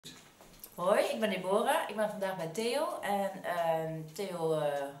Hoi, ik ben Deborah. Ik ben vandaag bij Theo en Theo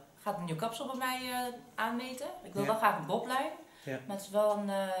gaat een nieuw kapsel bij mij aanmeten. Ik wil wel graag een boblijn, maar het is wel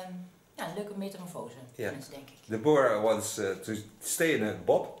een leuke metamorfose, denk ik. Deborah wants to stay in a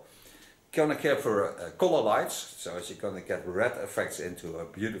bob. Gonna care for color lights, so she's gonna get red effects into her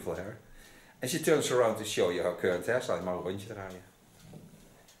beautiful hair. And she turns around to show you her current hairstyle. Maar een rondje draaien.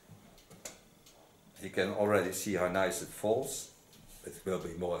 You can already see how nice it falls. It will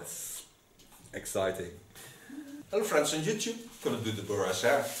be more exciting. Hello friends on YouTube, gonna do Deborah's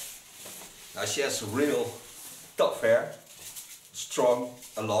hair. Now she has real tough hair, strong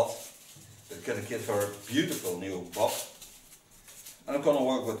a lot. It's gonna give her a beautiful new bob. And I'm gonna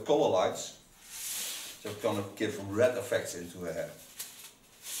work with color lights. So I'm gonna give red effects into her hair.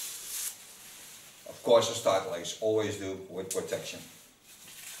 Of course I start like I always do with protection.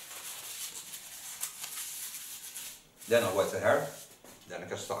 Then I wet the hair, then I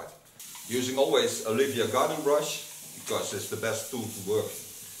can start. Using always Olivia garden brush, because it's the best tool to work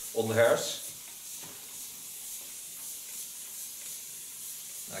on the hairs.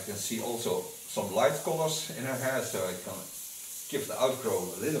 I can see also some light colors in her hair, so I can give the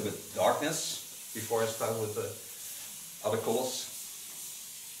outgrow a little bit darkness before I start with the other colors.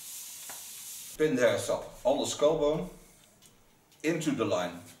 Pin the hairs up on the skull bone, into the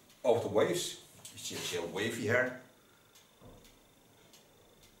line of the waves. You see she has wavy hair.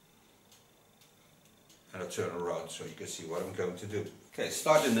 And I turn around so you can see what I'm going to do. Okay,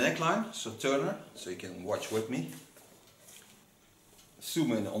 start in the neckline, so turn her, so you can watch with me.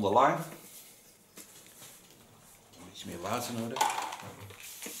 Zoom in on the line. Iets meer water nodig.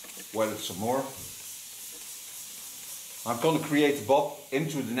 Wet it some more. I'm going to create the bob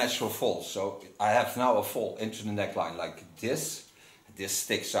into the natural fall. So I have now a fall into the neckline like this. This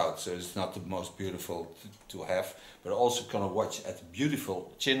sticks out, so it's not the most beautiful to have. But also going to watch at the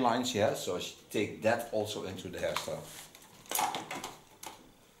beautiful chin lines here, so I should take that also into the hairstyle.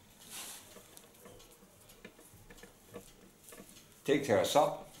 Take the hairs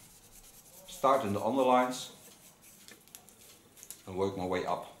up, start in the underlines, and work my way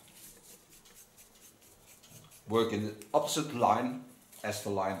up. Work in the opposite line as the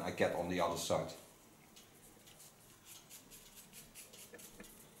line I get on the other side.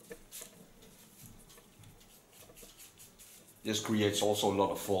 This creates also a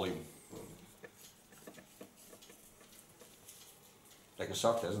lot of volume. Lekker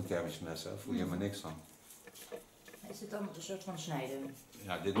zacht, hè, zo'n thermisch mes, hè? Voel je helemaal niks aan. Is dit dan een soort van snijden?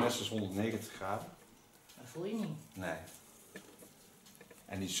 Ja, dit mes is 190 graden. Dat voel je niet. Nee.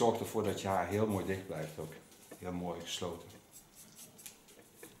 En die zorgt ervoor dat je haar heel mooi dicht blijft ook. Heel mooi gesloten.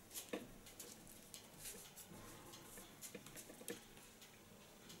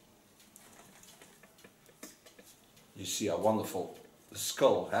 You see how wonderful the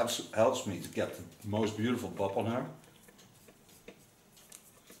skull helps me to get the most beautiful bob on her.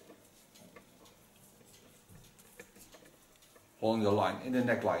 Holding the line in the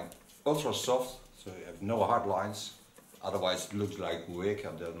neckline, ultra soft, so you have no hard lines. Otherwise it looks like wig,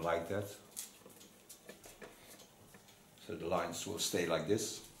 I don't like that. So the lines will stay like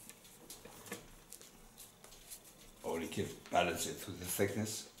this. Only balance it to the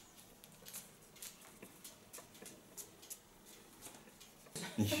thickness.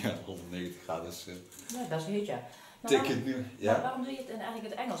 Ja, 190 graden is... Ja, dat is heet, ja. Ja. Waarom doe je het eigenlijk in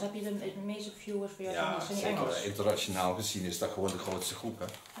het Engels? Heb je de meeste viewers voor jou in zeker. Engels? Internationaal gezien is dat gewoon de grootste groep, hè?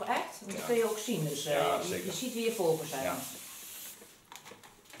 Oh, echt? Want dat kun je ook zien, dus je ziet wie je volgers zijn. Ja.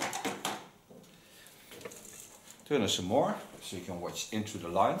 Turn us some more, so you can watch into the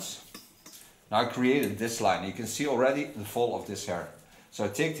lines. Now I created this line. You can see already the fall of this hair. So I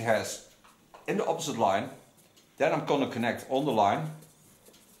take the hairs in the opposite line, then I'm going to connect on the line,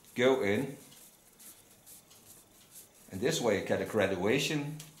 go in, and this way I get a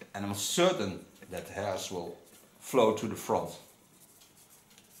graduation, and I'm certain that the hairs will flow to the front.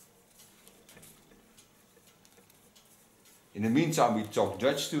 In the meantime we talk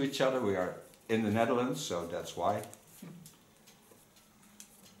Dutch to each other. We are in the Netherlands, so that's why.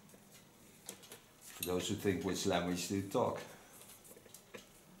 For those who think which language do you talk?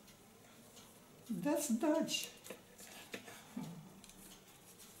 That's Dutch.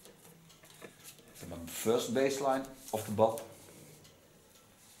 So my first baseline of the bob,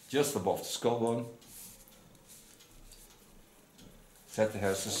 just above the skull bone. Set the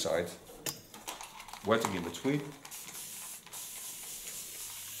hairs aside, wetting in between.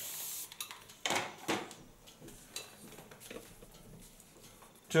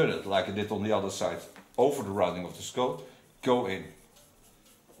 Turn it like I did on the other side, over the rounding of the skull, go in.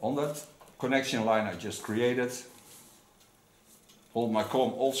 On that connection line I just created, Hold my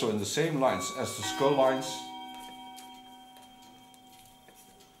comb also in the same lines as the skull lines.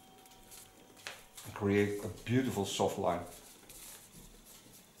 And create a beautiful soft line.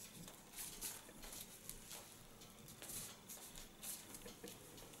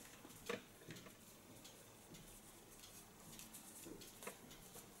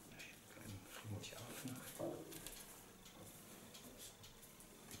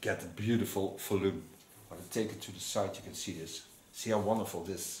 Get a beautiful volume. When I take it to the side, you can see this. See how wonderful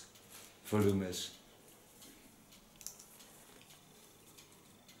this volume is.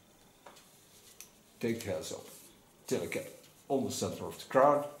 Take the hairs up till I get on the center of the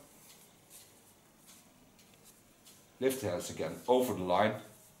crown. Lift the hairs again over the line,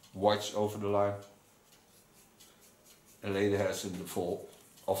 watch over the line, and lay the hairs in the fold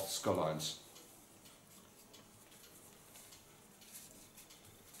of the skull lines.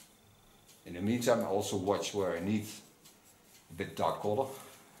 In the meantime, I also watch where I need a bit dark color.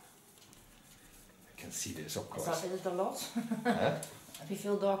 I can see this, of course. Is het a lot? Heb je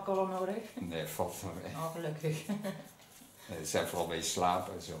veel dark color nodig? Nee, valt wel mee. Oh, gelukkig. Nee, het zijn vooral een beetje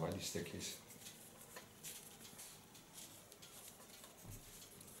slapen en zo, hè, die stukjes.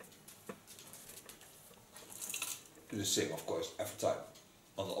 Do the same, of course, every time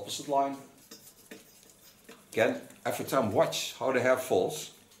on the opposite line. Again, every time watch how the hair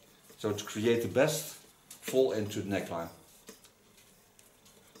falls. So to create the best fall into the neckline.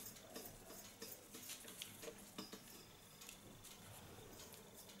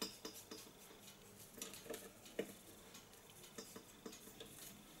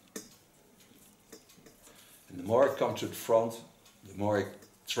 And the more I come to the front, the more I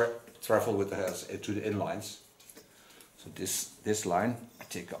travel with the hairs to the inlines. So this line I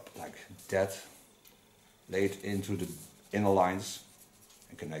take up like that, lay it into the inner lines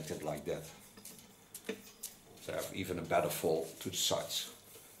and connect it like that. So I have even a better fall to the sides.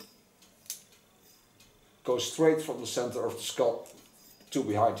 Go straight from the center of the skull to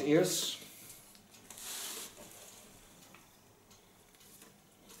behind the ears.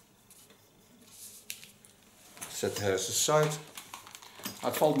 Zet de hairs aside.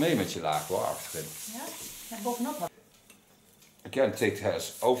 Het valt mee met je laag hoor, achterin. Ja, en bovenop wat. Again, take the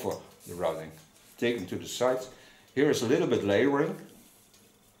hairs over the rounding. Take them to the sides. Here is a little bit layering.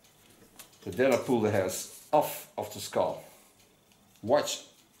 So then I pull the hairs off of the skull. Watch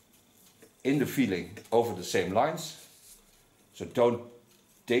in the feeling over the same lines. So don't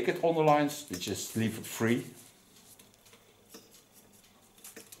take it on the lines, you just leave it free.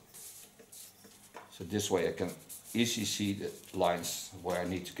 So this way I can easily see the lines where I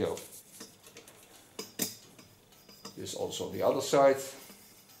need to go. This also on the other side.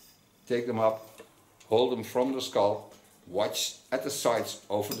 Take them up, hold them from the skull. Watch at the sides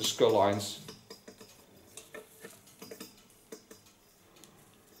over the skull lines.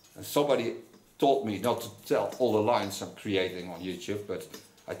 And somebody told me not to tell all the lines I'm creating on YouTube, but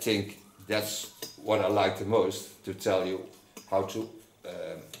I think that's what I like the most, to tell you how to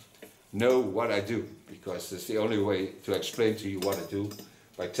know what I do, because it's the only way to explain to you what I do,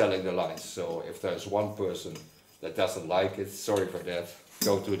 by telling the lines. So if there's one person that doesn't like it, sorry for that,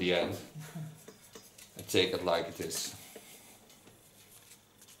 go to the end and take it like it is.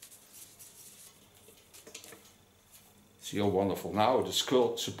 See how wonderful. Now the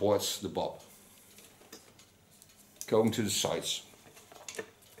skull supports the bob. Going to the sides.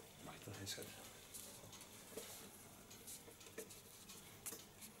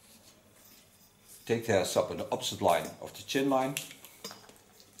 Take the hairs up on the opposite line of the chin line.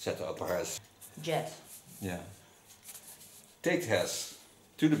 Set the upper hairs. Jet. Yeah. Take the hairs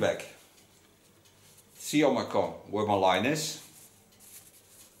to the back. See on my comb where my line is.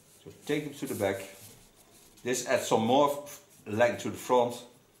 So take them to the back. This adds some more length to the front.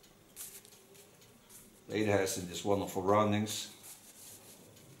 Lay the hairs in this wonderful roundings.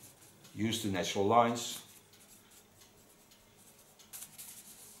 Use the natural lines.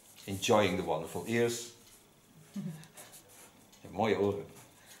 Enjoying the wonderful ears. Ja, mooie oren.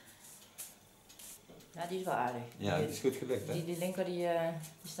 Ja, die is wel aardig. Ja, die is goed gelukt hè? Die linker die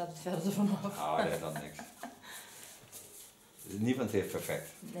staat het verder vanaf. Oh, nee, dan niks. Niemand heeft perfect.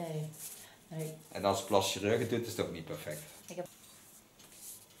 Nee. Nee. En als plastische chirurg het doet, is het ook niet perfect.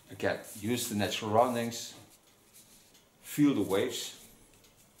 Again, use the natural roundings. Feel the waves.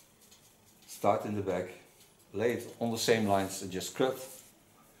 Start in the back. Lay it on the same lines and just cut.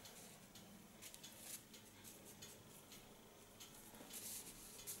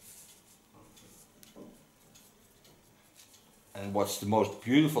 And what's the most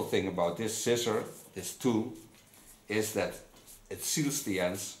beautiful thing about this scissor, this tool, is that it seals the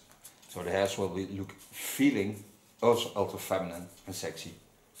ends, so the hairs will be feeling Also ultra feminine and sexy.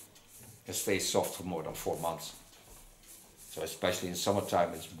 It stays soft for more than 4 months. So especially in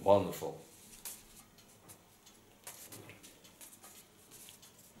summertime it's wonderful.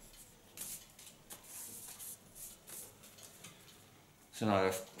 So now I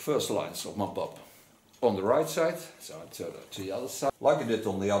have first lines of my bob on the right side, so I turn it to the other side. Like I did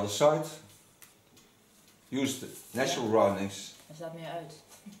on the other side. Use the natural roundings. Hij staat meer uit.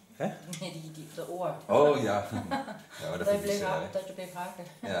 Hè? Nee, de oor. Oh ja. Ja, dat je bleef haken.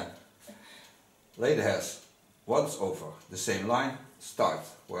 Yeah. Lay the hairs once over the same line. Start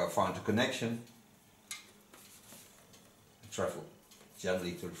where I found the connection. And travel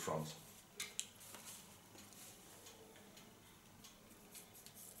gently to the front.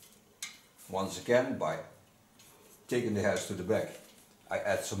 Once again, by taking the hairs to the back, I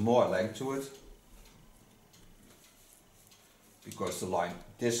add some more length to it. Because the line,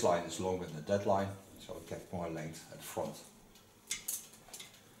 this line is longer than that line, so I get more length at the front.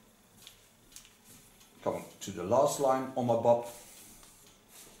 Coming to the last line on my bob.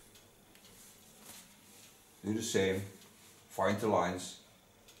 Do the same, find the lines.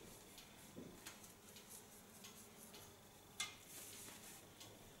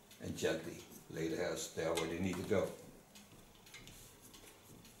 And gently lay the hairs there where they need to go.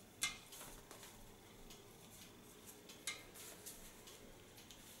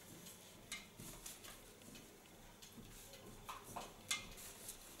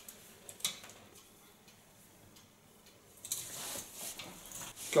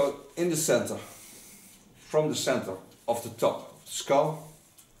 Go in the center, from the center of the top of the skull.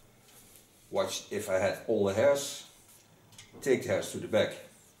 Watch if I had all the hairs. Take the hairs to the back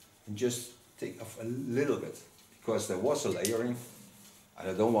and just take off a little bit, because there was a layering and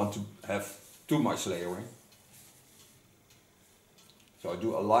I don't want to have too much layering. So I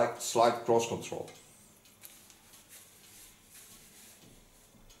do a light, slight cross control.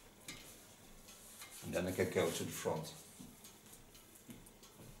 And then I can go to the front.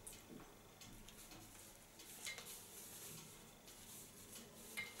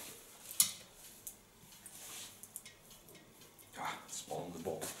 On the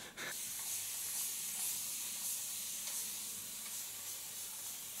bob.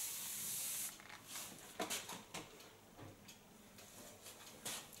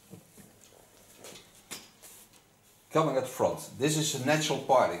 Coming at the front, this is a natural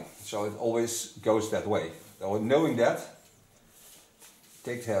parting, so it always goes that way. So knowing that,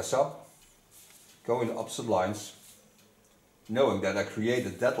 take the hairs up, go in the opposite lines, knowing that I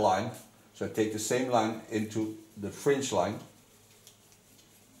created that line, so I take the same line into the fringe line.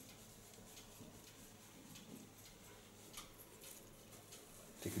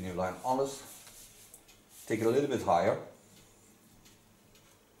 Take a new line on it, take it a little bit higher.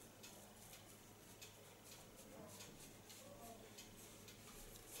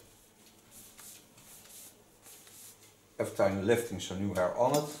 Every time you're lifting some new hair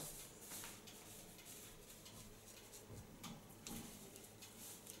on it.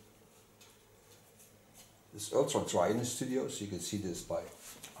 It's ultra dry in the studio, so you can see this by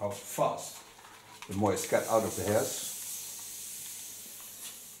how fast the moist get out of the hairs.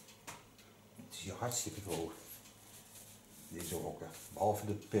 Het is hier hartstikke droog, deze rokken, behalve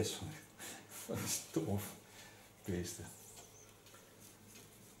de pis van de stofbeesten.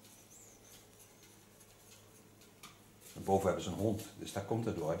 En boven hebben ze een hond, dus daar komt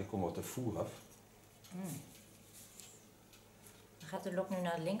het door, die komt wat de voer af. Gaat de lok nu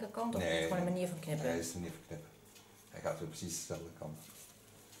naar de linkerkant of is het gewoon een manier van knippen? Nee, het is een manier van knippen. Hij gaat weer precies dezelfde kant.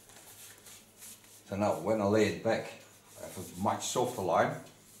 So now, when I lay it back, I have a much softer line.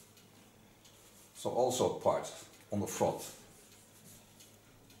 So also part on the front.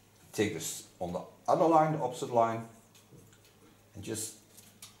 Take this on the other line, the opposite line, and just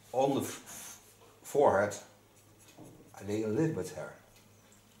on the forehead, I lay a little bit hair.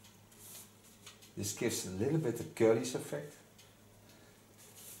 This gives a little bit of curlies effect,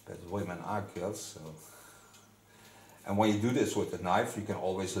 but women are girls, so. And when you do this with a knife, you can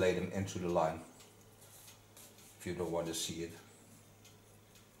always lay them into the line, if you don't want to see it.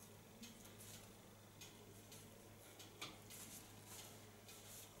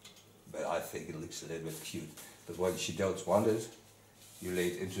 But I think it looks a little bit cute. But when she don't want it, you lay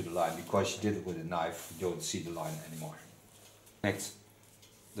it into the line. Because you did it with a knife, you don't see the line anymore. Next,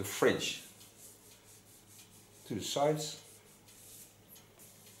 the fringe to the sides.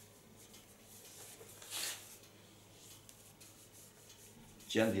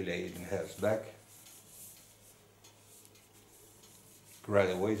 Gently lay the hairs back.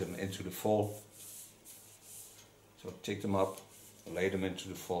 Graduate them into the fall. So take them up, lay them into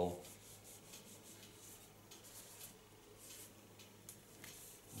the fall.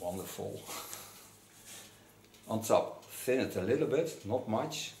 wonderful. On top, thin it a little bit, not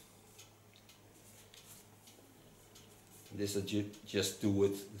much. This I just do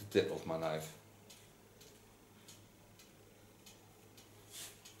with the tip of my knife.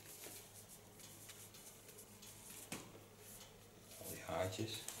 All the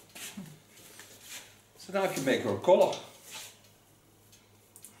haartjes. So now I can make her a collar.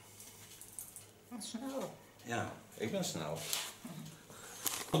 Snel. Ja, ik ben snel.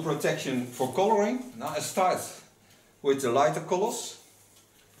 Protection for coloring. Now I start with the lighter colors.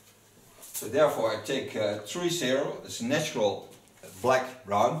 So therefore I take 3-0, it's natural black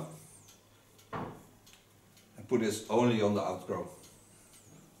brown, and put this only on the outgrow.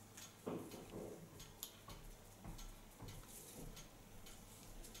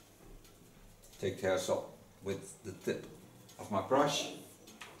 Take the hairs up with the tip of my brush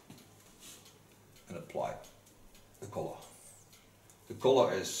and apply the color. The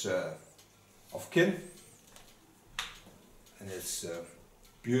color is of Kin, and it's a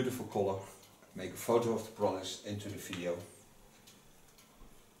beautiful color. Make a photo of the products into the video,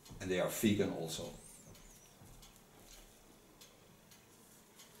 and they are vegan also,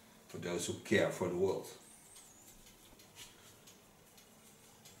 for those who care for the world.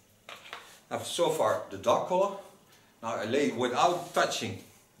 Now so far the dark color. Now I lay without touching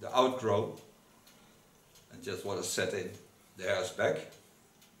the outgrow, and just want to set in the hairs back.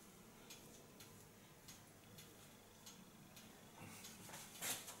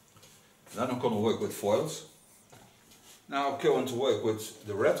 Then I'm going to work with foils. Now I'm going to work with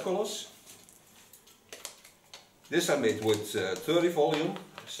the red colors. This I made with 30 volume,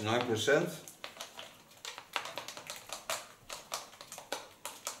 it's 9%.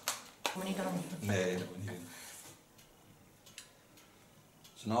 Moet niet aan. Nee, dat moet niet doen.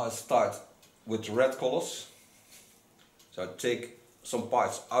 So now I start with the red colors. So I take some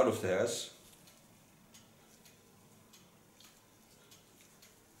parts out of the hairs.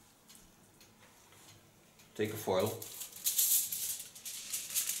 Take a foil,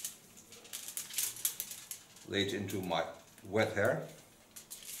 lay it into my wet hair.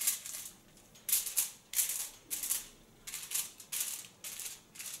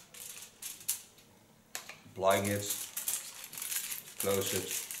 Applying it, close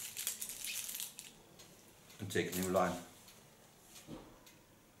it, and take a new line.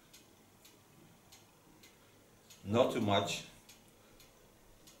 Not too much,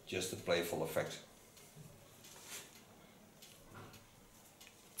 just a playful effect.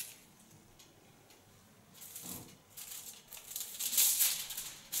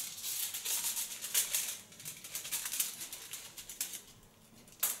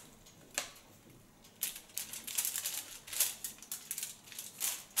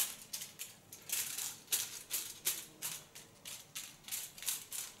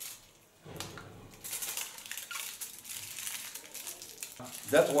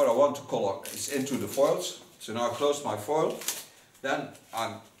 That's what I want to color is into the foils. So now I close my foil. Then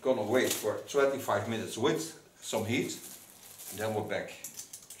I'm gonna wait for 25 minutes with some heat. And then we're back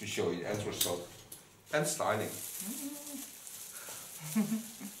to show you the end result and styling.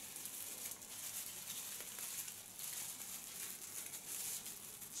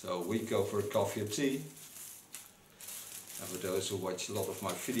 So we go for a coffee or tea. And for those who watch a lot of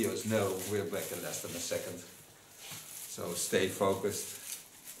my videos know we're back in less than a second. So stay focused.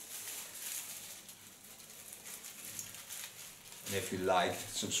 And if you like,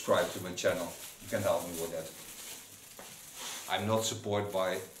 subscribe to my channel. You can help me with that. I'm not supported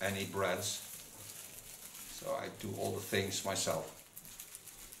by any brands, so I do all the things myself.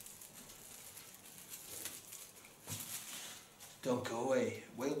 Don't go away,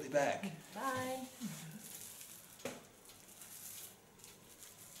 we'll be back. Bye.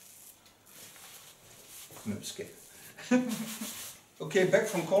 Knoopske. Okay, back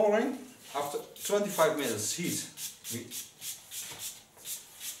from coloring. After 25 minutes heat, we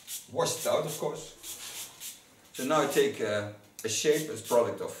wash it out, of course. So now I take a shape as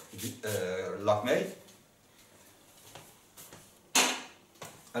product of Lakmé.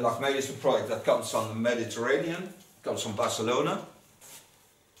 And Lakmé is a product that comes from the Mediterranean, comes from Barcelona.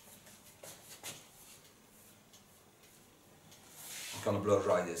 I'm gonna blow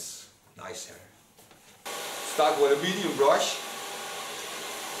dry this nice hair. Start with a medium brush,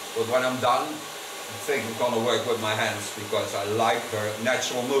 but when I'm done, I think I'm gonna work with my hands because I like her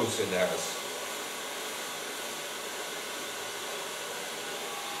natural moves in there.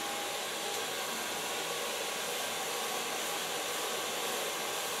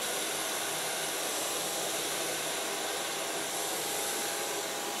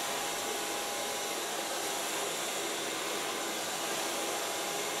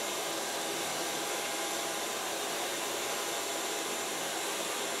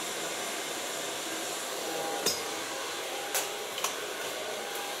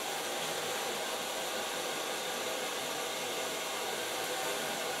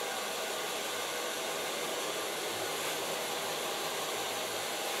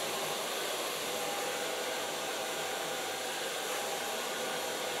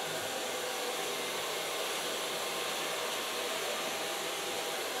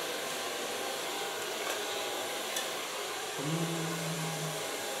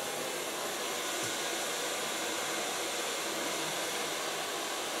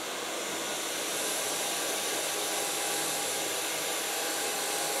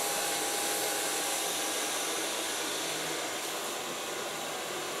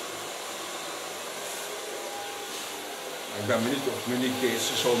 Ik ben benieuwd of Monique is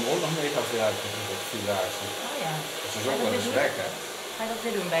zo'n ook nog mee gaat werken met dat filage. Oh ja. Dat is ook wel eens weg, hè? Ga je dat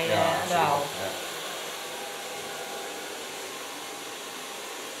weer doen bij Ja, de haal? ja.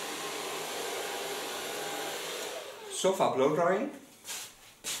 So far blow drying.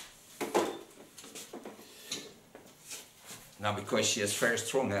 Now because she is very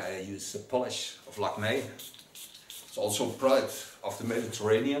strong, I use a polish of Lakme. It's also a product of the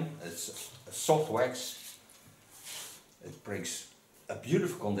Mediterranean. It's a soft wax. It brings a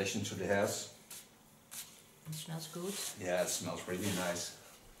beautiful condition to the hairs. It smells good. Yeah, it smells really nice.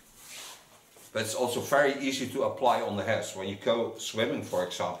 But it's also very easy to apply on the hairs. When you go swimming, for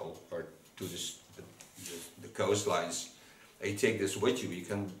example, or to the coastlines, and you take this with you, you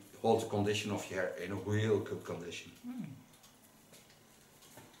can hold the condition of your hair in a real good condition.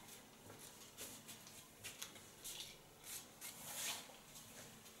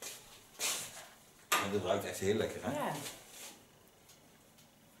 En dat ruikt echt heel lekker, hè? Ja.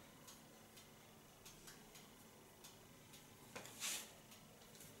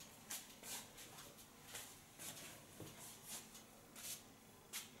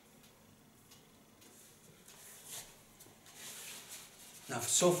 Now,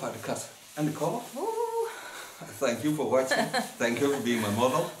 so far the cut and the color. Oeh. Thank you for watching. Thank you for being my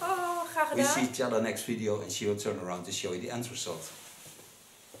model. Oh, graag We gedaan. see each other next video and she will turn around to show you the end result.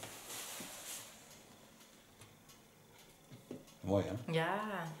 Mooi, hè? Ja,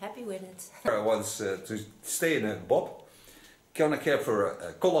 happy with it. I wants to stay in a bob. Gonna care for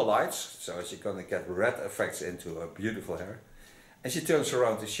color lights, so she's gonna get red effects into her beautiful hair. And she turns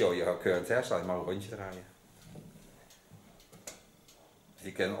around to show you her current hairstyle. Maar een rondje draaien.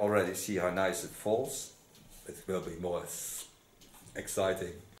 You can already see how nice it falls. It will be more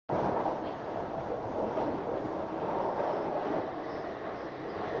exciting.